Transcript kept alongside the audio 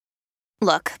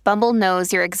Look, Bumble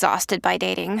knows you're exhausted by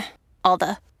dating. All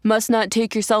the must not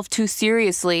take yourself too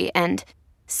seriously and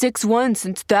 6'1"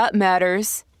 since that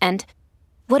matters. And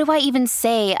what do I even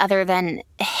say other than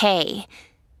hey?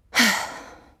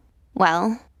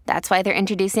 Well, that's why they're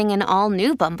introducing an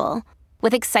all-new Bumble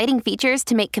with exciting features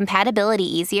to make compatibility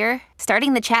easier,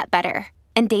 starting the chat better,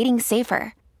 and dating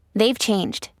safer. They've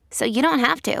changed, so you don't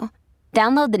have to.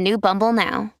 Download the new Bumble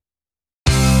now.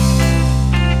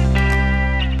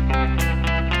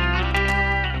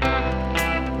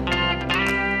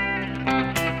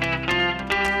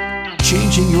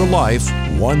 Changing your life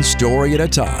one story at a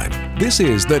time. This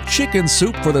is the Chicken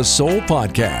Soup for the Soul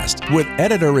podcast with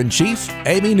Editor-in-Chief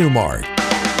Amy Newmark.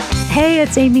 Hey,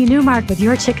 it's Amy Newmark with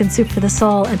your Chicken Soup for the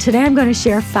Soul, and today I'm going to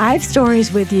share 5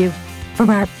 stories with you from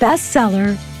our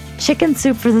bestseller, Chicken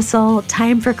Soup for the Soul,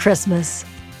 Time for Christmas.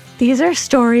 These are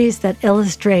stories that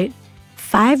illustrate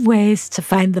 5 ways to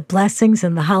find the blessings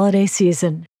in the holiday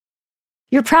season.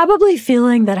 You're probably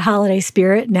feeling that holiday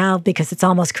spirit now because it's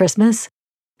almost Christmas.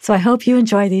 So I hope you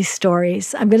enjoy these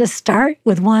stories. I'm going to start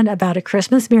with one about a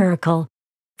Christmas miracle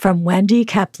from Wendy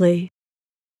Kepley.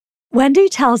 Wendy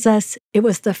tells us it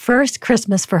was the first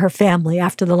Christmas for her family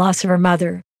after the loss of her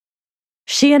mother.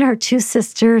 She and her 2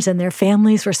 sisters and their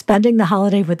families were spending the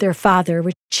holiday with their father,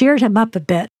 which cheered him up a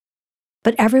bit.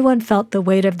 But everyone felt the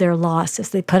weight of their loss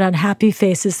as they put on happy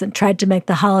faces and tried to make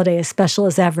the holiday as special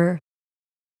as ever.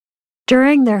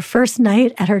 During their first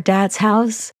night at her dad's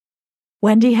house,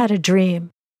 Wendy had a dream.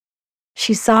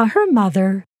 She saw her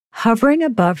mother hovering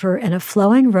above her in a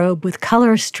flowing robe with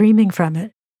color streaming from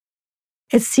it.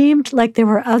 It seemed like there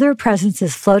were other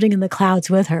presences floating in the clouds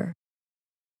with her.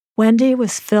 Wendy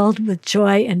was filled with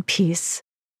joy and peace,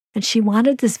 and she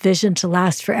wanted this vision to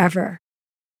last forever.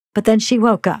 But then she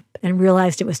woke up and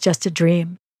realized it was just a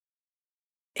dream.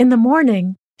 In the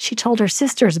morning, she told her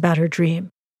sisters about her dream.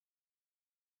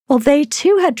 Well, they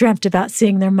too had dreamt about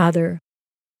seeing their mother.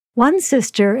 One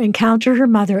sister encountered her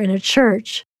mother in a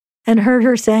church and heard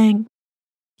her saying,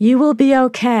 "You will be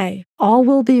okay. All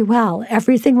will be well.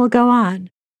 Everything will go on."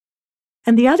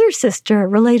 And the other sister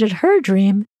related her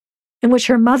dream in which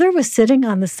her mother was sitting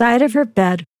on the side of her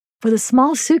bed with a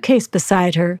small suitcase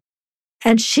beside her,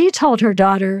 and she told her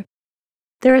daughter,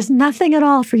 "There is nothing at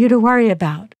all for you to worry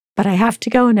about, but I have to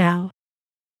go now."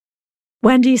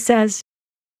 Wendy says,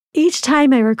 "Each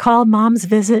time I recall Mom's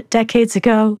visit decades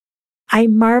ago, I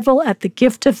marvel at the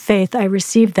gift of faith I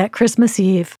received that Christmas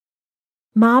Eve.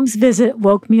 Mom's visit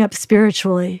woke me up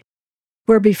spiritually.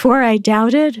 Where before I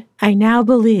doubted, I now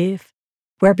believe.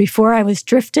 Where before I was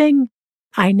drifting,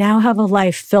 I now have a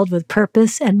life filled with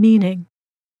purpose and meaning."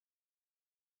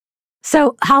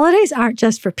 So holidays aren't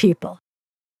just for people.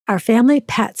 Our family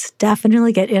pets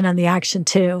definitely get in on the action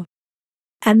too.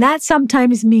 And that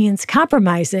sometimes means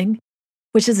compromising,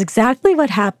 which is exactly what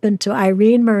happened to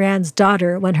Irene Moran's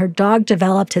daughter when her dog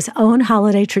developed his own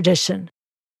holiday tradition.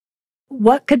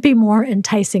 What could be more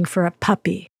enticing for a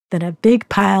puppy than a big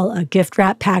pile of gift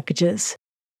wrap packages?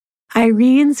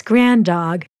 Irene's grand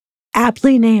dog,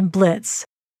 aptly named Blitz,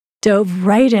 dove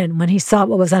right in when he saw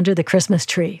what was under the Christmas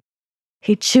tree.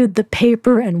 He chewed the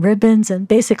paper and ribbons and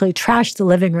basically trashed the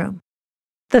living room.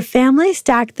 The family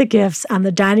stacked the gifts on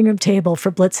the dining room table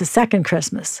for Blitz's second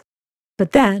Christmas.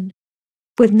 But then,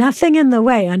 with nothing in the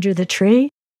way under the tree,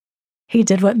 he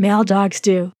did what male dogs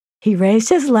do. He raised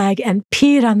his leg and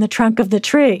peed on the trunk of the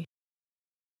tree.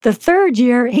 The third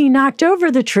year, he knocked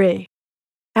over the tree.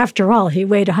 After all, he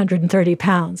weighed 130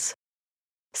 pounds.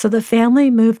 So the family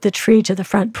moved the tree to the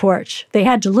front porch. They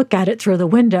had to look at it through the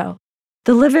window.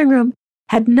 The living room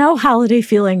had no holiday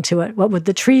feeling to it, what with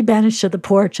the tree banished to the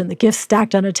porch and the gifts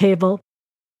stacked on a table.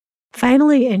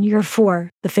 Finally, in year 4,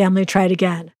 the family tried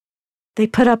again. They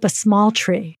put up a small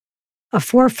tree, a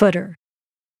 4-footer,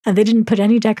 and they didn't put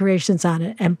any decorations on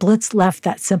it, and Blitz left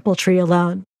that simple tree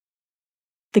alone.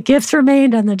 The gifts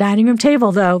remained on the dining room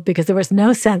table, though, because there was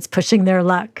no sense pushing their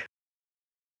luck.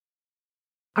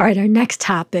 All right, our next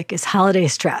topic is holiday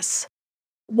stress.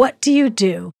 What do you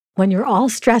do when you're all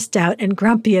stressed out and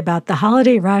grumpy about the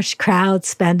holiday rush, crowds,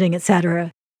 spending,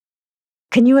 etc.?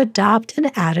 Can you adopt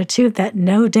an attitude that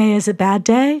no day is a bad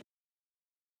day?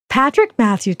 Patrick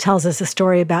Matthew tells us a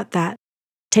story about that,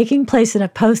 taking place in a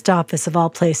post office of all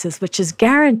places, which is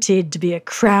guaranteed to be a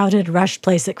crowded, rushed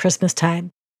place at Christmas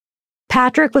time.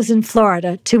 Patrick was in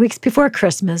Florida 2 weeks before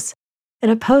Christmas in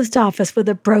a post office with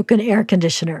a broken air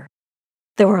conditioner.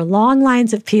 There were long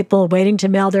lines of people waiting to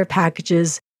mail their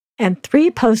packages and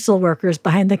 3 postal workers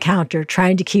behind the counter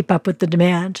trying to keep up with the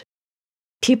demand.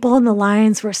 People in the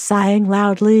lines were sighing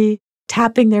loudly,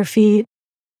 tapping their feet,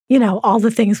 all the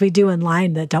things we do in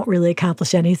line that don't really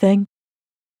accomplish anything.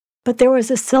 But there was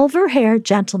a silver-haired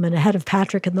gentleman ahead of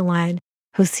Patrick in the line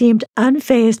who seemed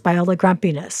unfazed by all the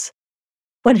grumpiness.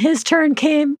 When his turn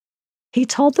came, he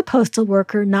told the postal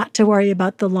worker not to worry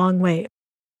about the long wait.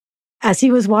 As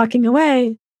he was walking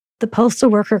away, the postal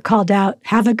worker called out,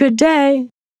 "Have a good day."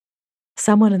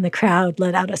 Someone in the crowd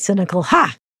let out a cynical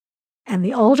 "Ha!" and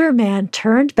the older man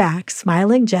turned back,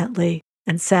 smiling gently,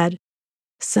 and said,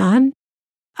 "Son,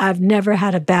 I've never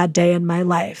had a bad day in my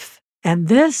life. And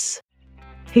this,"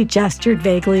 he gestured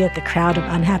vaguely at the crowd of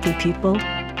unhappy people,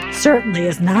 "certainly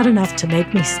is not enough to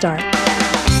make me start."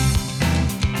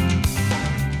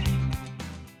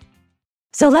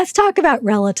 So let's talk about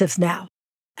relatives now,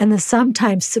 and the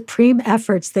sometimes supreme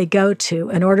efforts they go to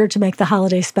in order to make the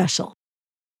holiday special.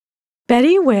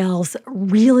 Betty Wales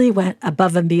really went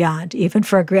above and beyond, even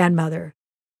for a grandmother.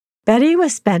 Betty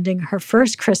was spending her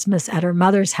first Christmas at her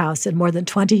mother's house in more than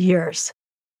 20 years.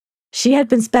 She had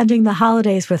been spending the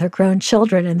holidays with her grown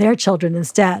children and their children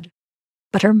instead.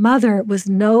 But her mother was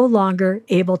no longer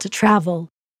able to travel,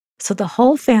 so the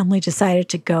whole family decided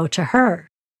to go to her.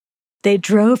 They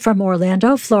drove from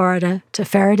Orlando, Florida to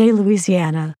Faraday,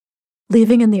 Louisiana,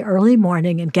 leaving in the early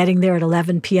morning and getting there at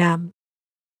 11 p.m.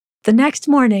 The next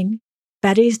morning,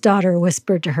 Betty's daughter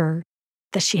whispered to her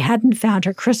that she hadn't found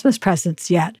her Christmas presents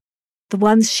yet, the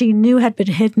ones she knew had been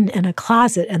hidden in a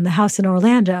closet in the house in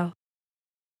Orlando.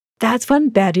 That's when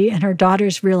Betty and her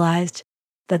daughters realized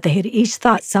that they had each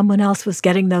thought someone else was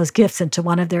getting those gifts into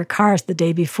one of their cars the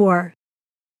day before.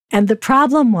 And the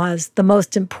problem was the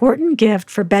most important gift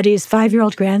for Betty's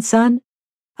 5-year-old grandson,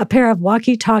 a pair of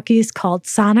walkie-talkies called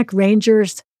Sonic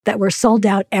Rangers that were sold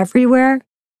out everywhere,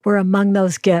 were among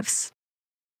those gifts.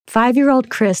 5-year-old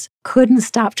Chris couldn't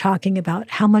stop talking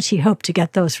about how much he hoped to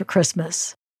get those for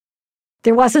Christmas.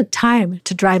 There wasn't time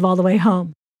to drive all the way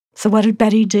home. So what did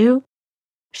Betty do?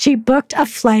 She booked a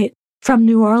flight from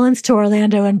New Orleans to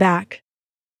Orlando and back.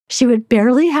 She would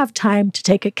barely have time to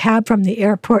take a cab from the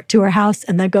airport to her house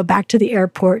and then go back to the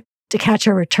airport to catch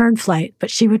her return flight, but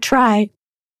she would try.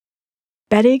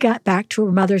 Betty got back to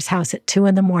her mother's house at 2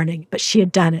 a.m, but she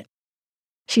had done it.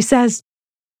 She says,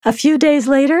 "A few days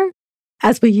later,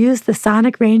 as we used the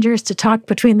Sonic Rangers to talk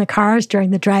between the cars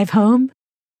during the drive home,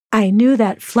 I knew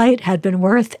that flight had been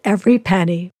worth every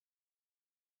penny."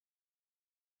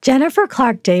 Jennifer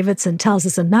Clark Davidson tells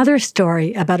us another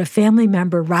story about a family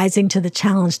member rising to the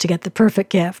challenge to get the perfect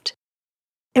gift.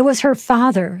 It was her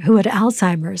father who had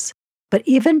Alzheimer's, but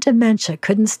even dementia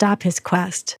couldn't stop his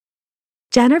quest.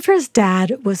 Jennifer's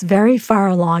dad was very far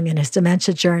along in his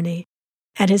dementia journey,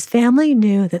 and his family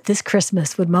knew that this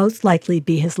Christmas would most likely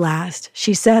be his last.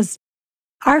 She says,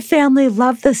 "Our family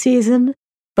loved the season,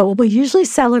 but what we usually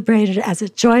celebrated as a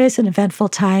joyous and eventful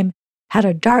time had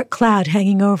a dark cloud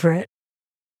hanging over it."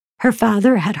 Her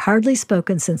father had hardly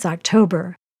spoken since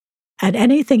October, and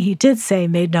anything he did say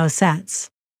made no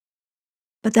sense.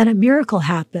 But then a miracle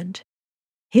happened.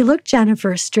 He looked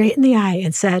Jennifer straight in the eye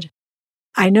and said,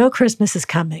 "I know Christmas is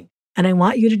coming, and I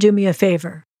want you to do me a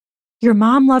favor. Your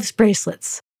mom loves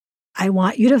bracelets. I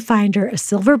want you to find her a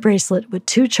silver bracelet with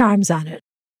 2 charms on it,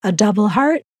 a double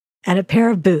heart, and a pair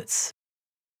of boots."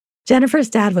 Jennifer's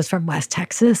dad was from West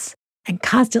Texas and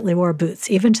constantly wore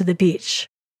boots, even to the beach.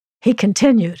 He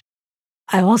continued,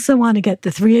 "I also want to get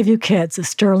the 3 of you kids a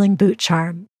sterling boot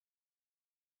charm."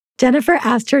 Jennifer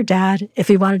asked her dad if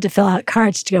he wanted to fill out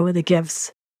cards to go with the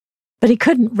gifts, but he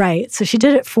couldn't write, so she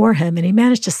did it for him, and he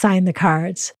managed to sign the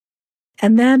cards.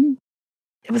 And then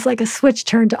it was like a switch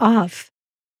turned off.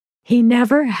 He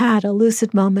never had a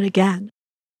lucid moment again,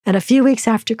 and a few weeks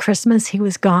after Christmas, he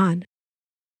was gone.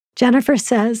 Jennifer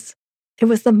says it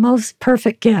was the most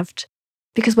perfect gift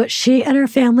because what she and her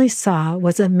family saw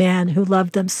was a man who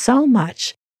loved them so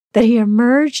much that he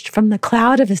emerged from the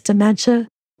cloud of his dementia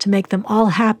to make them all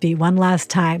happy one last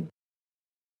time.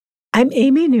 I'm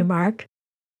Amy Newmark.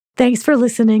 Thanks for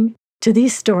listening to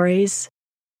these stories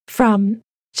from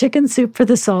Chicken Soup for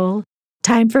the Soul,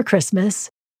 Time for Christmas.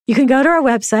 You can go to our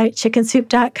website,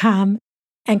 chickensoup.com,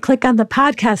 and click on the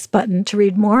podcast button to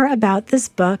read more about this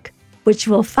book, which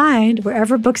you will find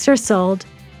wherever books are sold,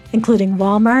 including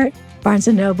Walmart, Barnes &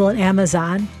 Noble, and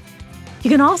Amazon.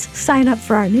 You can also sign up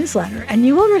for our newsletter, and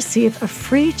you will receive a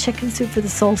free Chicken Soup for the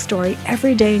Soul story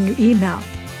every day in your email.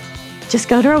 Just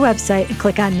go to our website and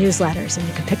click on newsletters, and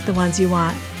you can pick the ones you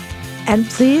want. And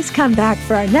please come back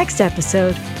for our next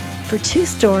episode for 2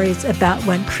 stories about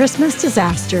when Christmas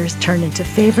disasters turn into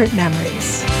favorite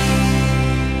memories.